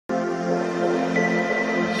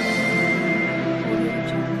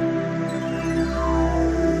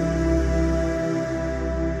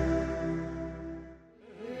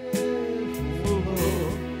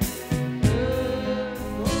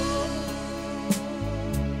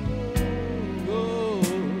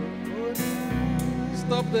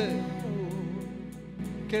there?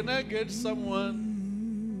 Can I get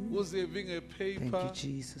someone who's having a paper Thank you,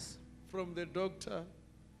 Jesus. from the doctor?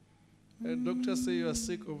 And doctor say you are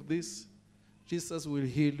sick of this. Jesus will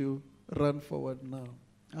heal you. Run forward now.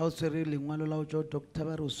 If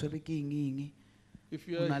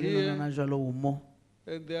you are here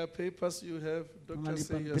and there are papers you have, doctor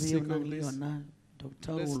say you are sick of this.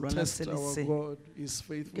 Let's test our God is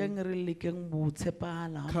faithful.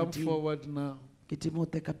 Come forward now. He will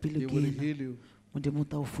heal you.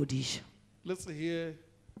 Let's hear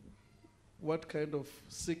what kind of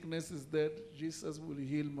sickness is that Jesus will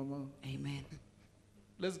heal, Mama. Amen.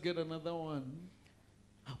 Let's get another one.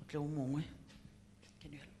 Can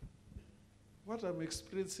you help? What I'm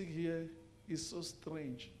experiencing here is so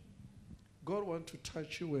strange. God wants to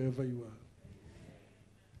touch you wherever you are.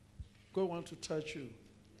 God wants to touch you.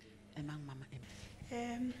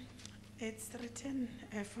 It's written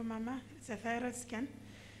for Mama. It's a thyroid scan.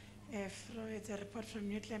 It's a report from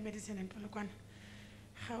Nuclear Medicine in Polokwane.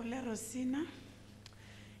 Haule Rosina.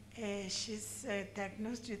 She's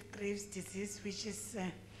diagnosed with Graves' disease, which is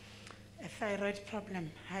a thyroid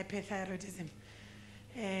problem, hyperthyroidism.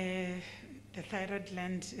 The thyroid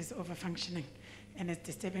gland is overfunctioning and it's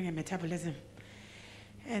disturbing her metabolism.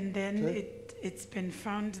 And then it's been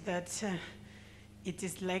found that it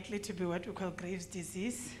is likely to be what we call Graves'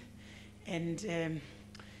 disease, and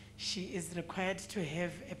she is required to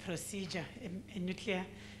have a procedure, a nuclear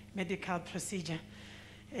medical procedure,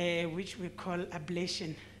 which we call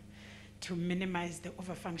ablation, to minimize the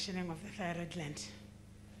overfunctioning of the thyroid gland.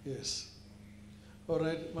 Yes. All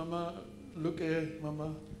right, Mama, look here,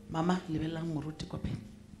 Mama. Mama,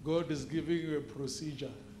 God is giving you a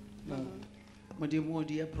procedure now. By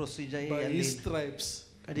His stripes,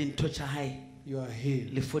 you are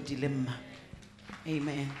healed.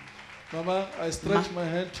 Amen. Mama, I stretch my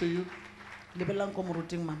hand to you.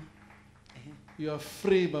 You are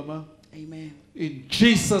free, Mama. Amen. In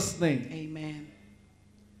Jesus' name. Amen.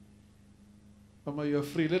 Mama, you are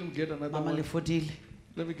free. Let me get another Mama, one.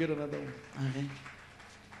 Let me get another one. Amen.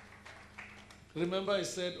 Remember, I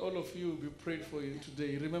said all of you will be prayed for you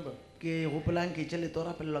today. Remember?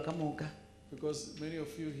 Because many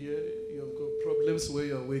of you here, you have got problems where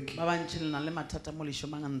you are waking. Let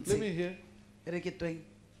me hear.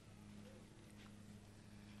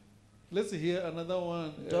 Let's hear another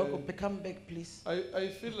one. Dog, come back, please. I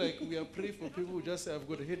feel like we are praying for people who just say, I've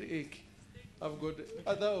got a headache. I've got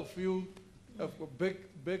other of you, I've got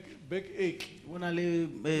back ache.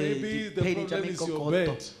 Maybe the problem is your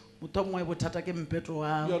bed. You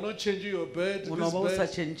are not changing your bed.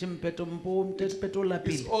 This bed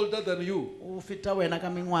is older than you.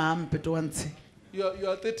 You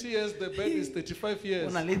are 30 years, the bed is 35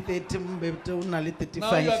 years. Now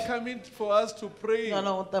you are coming for us to pray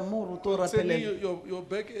concerning your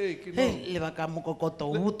backache. You know.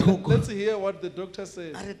 Let's hear what the doctor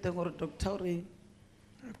says.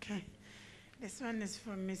 Okay. This one is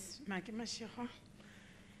for Miss Makimashiro.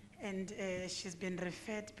 And she's been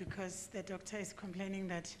referred because the doctor is complaining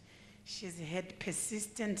that she's had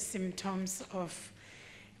persistent symptoms of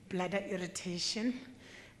bladder irritation,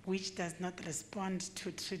 which does not respond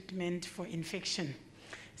to treatment for infection.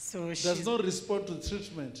 So she does not respond to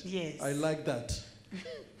treatment. Yes. I like that.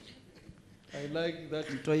 I like that.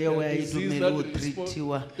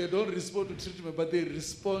 They don't respond to treatment, but they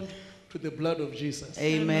respond to the blood of Jesus.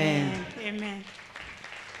 Amen. Amen.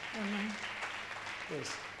 Amen.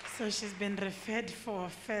 Yes. So she's been referred for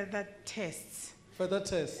further tests. Further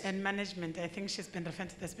tests. And management. I think she's been referred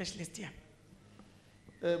to the specialist here.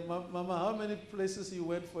 Mama, how many places you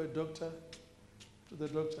went for a doctor? To the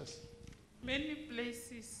doctors? Many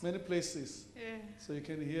places. Many places. Yeah. So you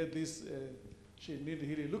can hear this. She needs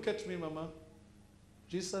healing. Look at me, Mama.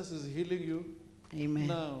 Jesus is healing you. Amen.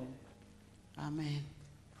 Now. Amen.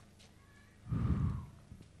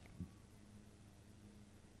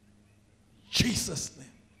 Jesus' name.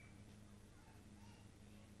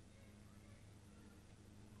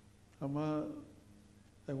 Mama,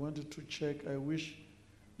 I wanted to check. I wish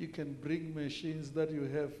you can bring machines that you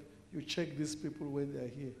have. You check these people when they are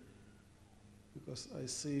here. Because I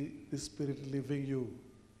see the Spirit leaving you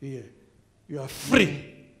here. You are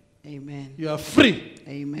free. Amen. You are free.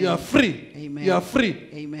 Amen. You are free. Amen. You are free.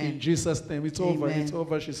 Amen. In Jesus' name. It's over. It's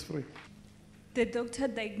over. She's free. The doctor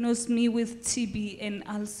diagnosed me with TB and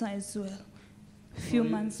ulcer as well a few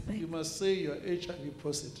months back. You must say you are HIV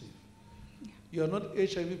positive. You are not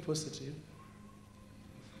HIV positive.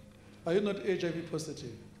 Are you not HIV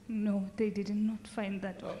positive? No, they did not find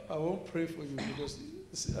that. I won't pray for you because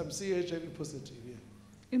I'm seeing HIV positive here.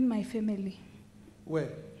 In my family. Where?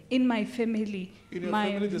 In my family. In your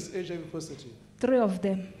family, there's HIV positive. 3 of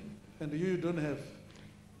them. And you don't have.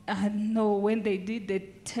 No, when they did the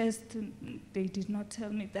test, they did not tell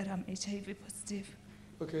me that I'm HIV positive.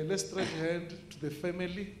 Okay, let's stretch hand to the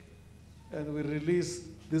family and we release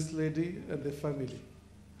this lady and the family.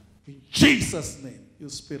 In Jesus' name, you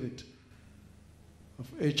spirit of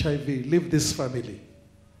HIV, leave this family.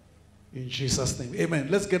 In Jesus' name. Amen.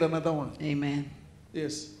 Let's get another one. Amen.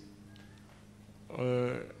 Yes.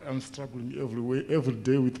 I'm struggling every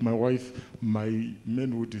day with my wife. My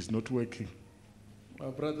manhood is not working. My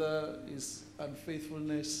brother is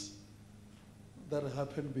unfaithfulness that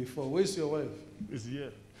happened before. Where's your wife? Is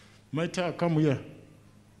here. My tar, come here.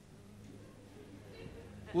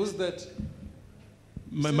 Who's that?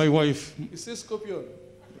 My wife. You say Scorpion.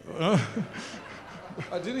 I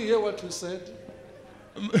didn't hear what you said.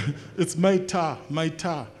 It's my tar, my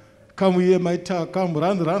tar. Come here, my tar, come,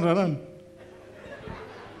 run.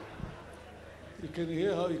 You can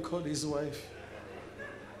hear how he called his wife.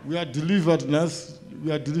 We are delivered, nurse.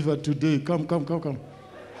 We are delivered today. Come.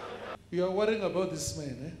 You are worrying about this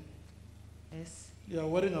man, eh? Yes. You are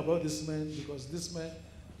worrying about this man because this man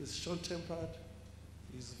is short-tempered.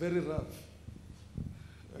 He's very rough.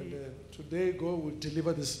 And today God will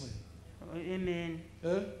deliver this man. Oh, amen.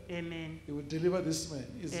 Eh? Amen. He will deliver this man.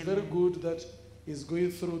 It's Amen. very good that he's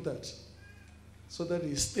going through that so that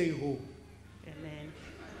he stay home. Amen.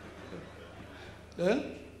 Eh?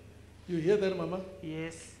 You hear that, Mama?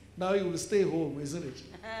 Yes. Now you will stay home, isn't it?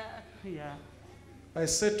 Yeah. I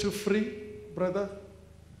set you free, brother.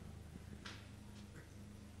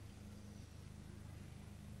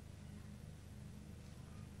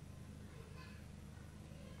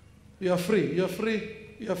 You are free,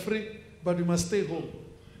 but you must stay home.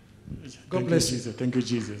 God bless you. Jesus. Thank you,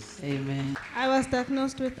 Jesus. Amen. I was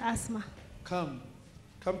diagnosed with asthma. Come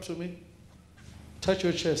to me. Touch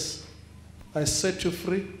your chest. I set you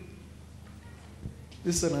free.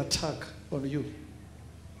 This is an attack on you.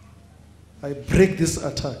 I break this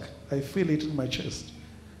attack. I feel it in my chest.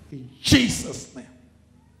 In Jesus' name.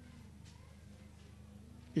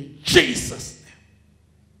 In Jesus'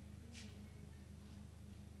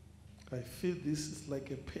 name. I feel this is like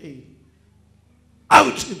a pain.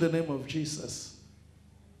 Out in the name of Jesus.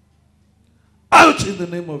 Out in the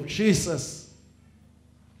name of Jesus.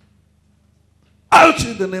 Out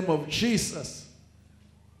in the name of Jesus.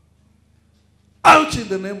 Out in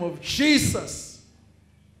the name of Jesus.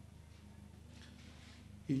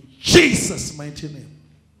 In Jesus' mighty name.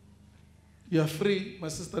 You are free. My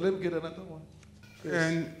sister, let me get another one. Yes.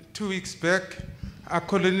 And 2 weeks back, I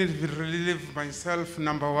couldn't relieve myself,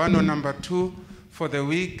 number 1 or number 2, for the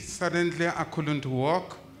week. Suddenly, I couldn't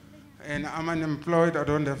walk. And I'm unemployed. I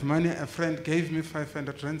don't have money. A friend gave me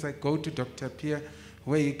 500 rands. I go to Dr. Pierre,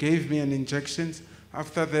 where he gave me an injections.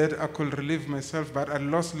 After that, I could relieve myself, but I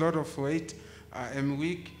lost a lot of weight. I am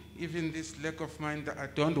weak. Even this leg of mine, I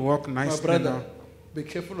don't walk nicely. My brother, now. be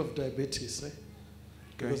careful of diabetes. Eh? Okay.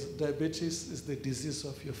 Because diabetes is the disease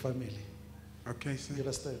of your family. Okay, sir. You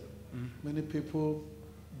understand? Mm. Many people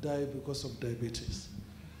die because of diabetes.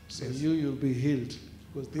 So Yes. you'll be healed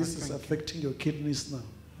because this is Thank you. affecting your kidneys now.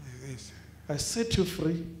 Yes. I set you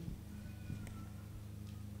free.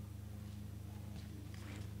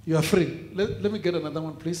 You are free. Let me get another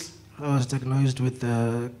one, please. I was diagnosed with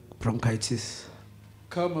bronchitis.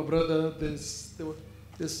 Come, my brother. There's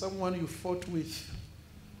someone you fought with.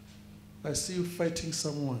 I see you fighting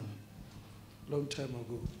someone long time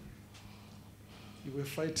ago. You were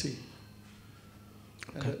fighting.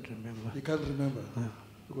 I can't remember. You can't remember. Yeah.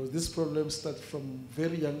 Because this problem starts from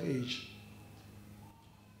very young age.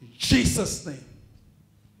 In Jesus' name.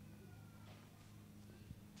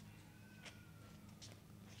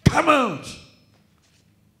 Come out.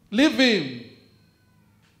 Leave him.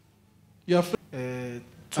 You are free.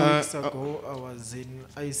 2 weeks ago, I was in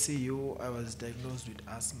ICU. I was diagnosed with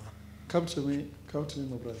asthma. Come to me,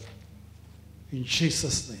 my brother. In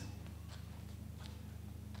Jesus' name.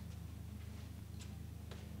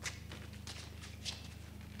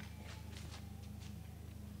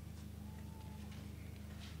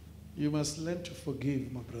 You must learn to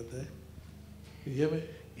forgive, my brother. You hear me?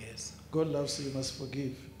 Yes. God loves you, you must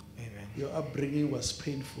forgive. Amen. Your upbringing was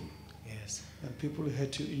painful. Yes. And people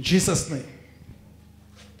hurt you. In Jesus' name.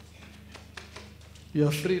 You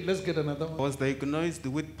are free. Let's get another I one. was diagnosed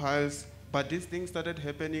with piles, but this thing started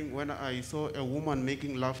happening when I saw a woman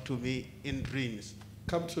making love to me in dreams.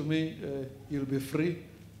 Come to me. You'll be free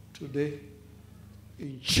today.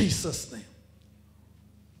 In Jesus' name.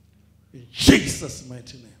 In Jesus'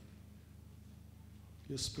 mighty name.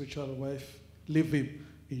 Your spiritual wife, leave him.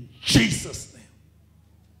 In Jesus' name.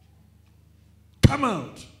 Come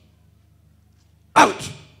out.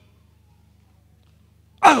 Out.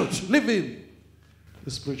 Leave him.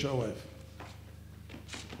 The spiritual wife.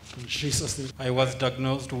 In Jesus' name. I was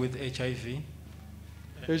diagnosed with HIV.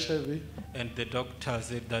 HIV. And the doctor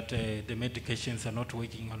said that the medications are not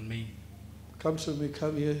working on me. Come to me,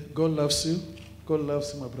 come here. God loves you. God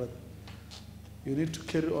loves you, my brother. You need to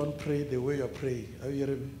carry on praying the way you're praying. Are you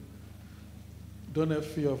hearing me? Don't have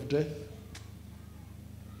fear of death.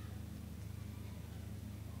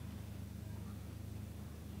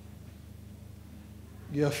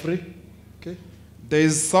 You are free. Okay? There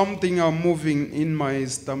is something moving in my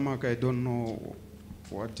stomach. I don't know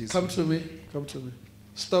what is. Come to me. Come to me.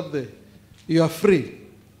 Stop there. You are free.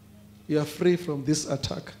 You are free from this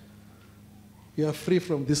attack. You are free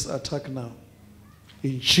from this attack now.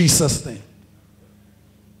 In Jesus' name.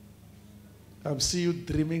 I'm seeing you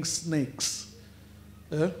dreaming snakes.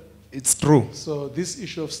 It's true. So this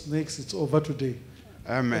issue of snakes, it's over today.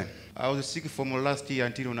 Amen. I was sick from last year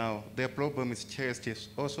until now. The problem is chest.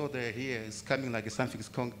 Also the here is coming like something is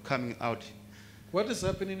coming out. What is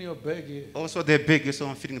happening in your back here? Also the back is so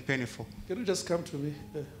I'm feeling painful. Can you just come to me?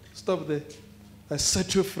 Stop there. I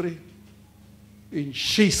set you free. In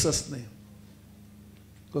Jesus' name.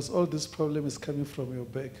 Because all this problem is coming from your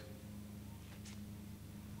back.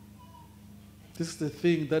 This is the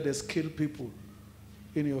thing that has killed people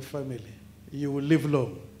in your family. You will live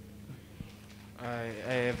long. I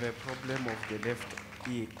have a problem of the left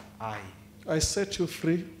eye. I set you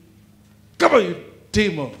free. Come on, you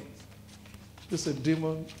demon. This is a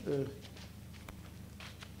demon.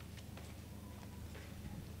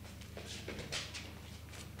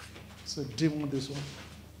 It's a demon, this one.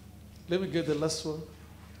 Let me get the last one.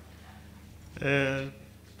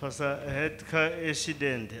 Pastor, I had car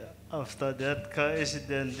accident. After that car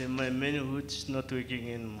accident, my manhood is not working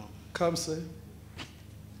anymore. Come, sir.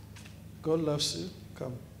 God loves you.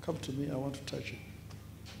 Come. Come to me. I want to touch you.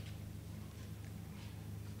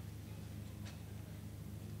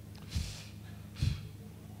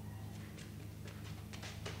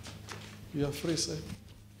 You are free, sir.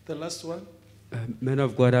 The last one. Man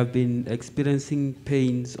of God, I've been experiencing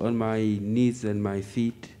pains on my knees and my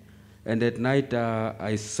feet. And at night,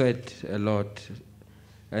 I sweat a lot.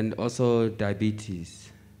 And also diabetes.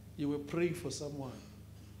 You were praying for someone.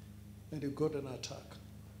 And you got an attack.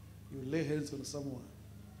 You lay hands on someone.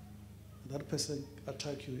 And that person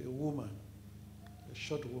attacked you, a woman. A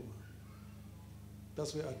short woman.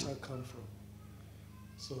 That's where attack comes from.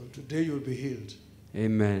 So today you'll be healed.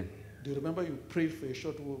 Amen. Do you remember you prayed for a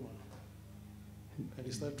short woman? And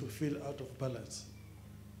you started to feel out of balance.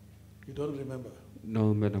 You don't remember?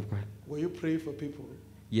 No, man of God. Were you praying for people?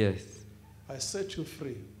 Yes. I set you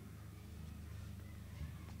free.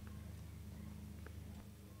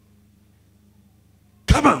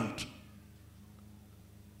 Come out!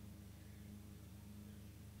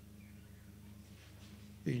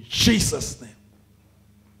 In Jesus' name.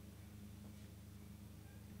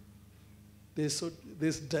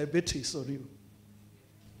 There's diabetes on you.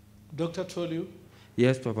 Doctor told you?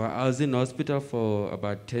 Yes, Papa. I was in hospital for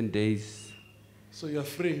about 10 days. So you're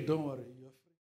free, don't worry.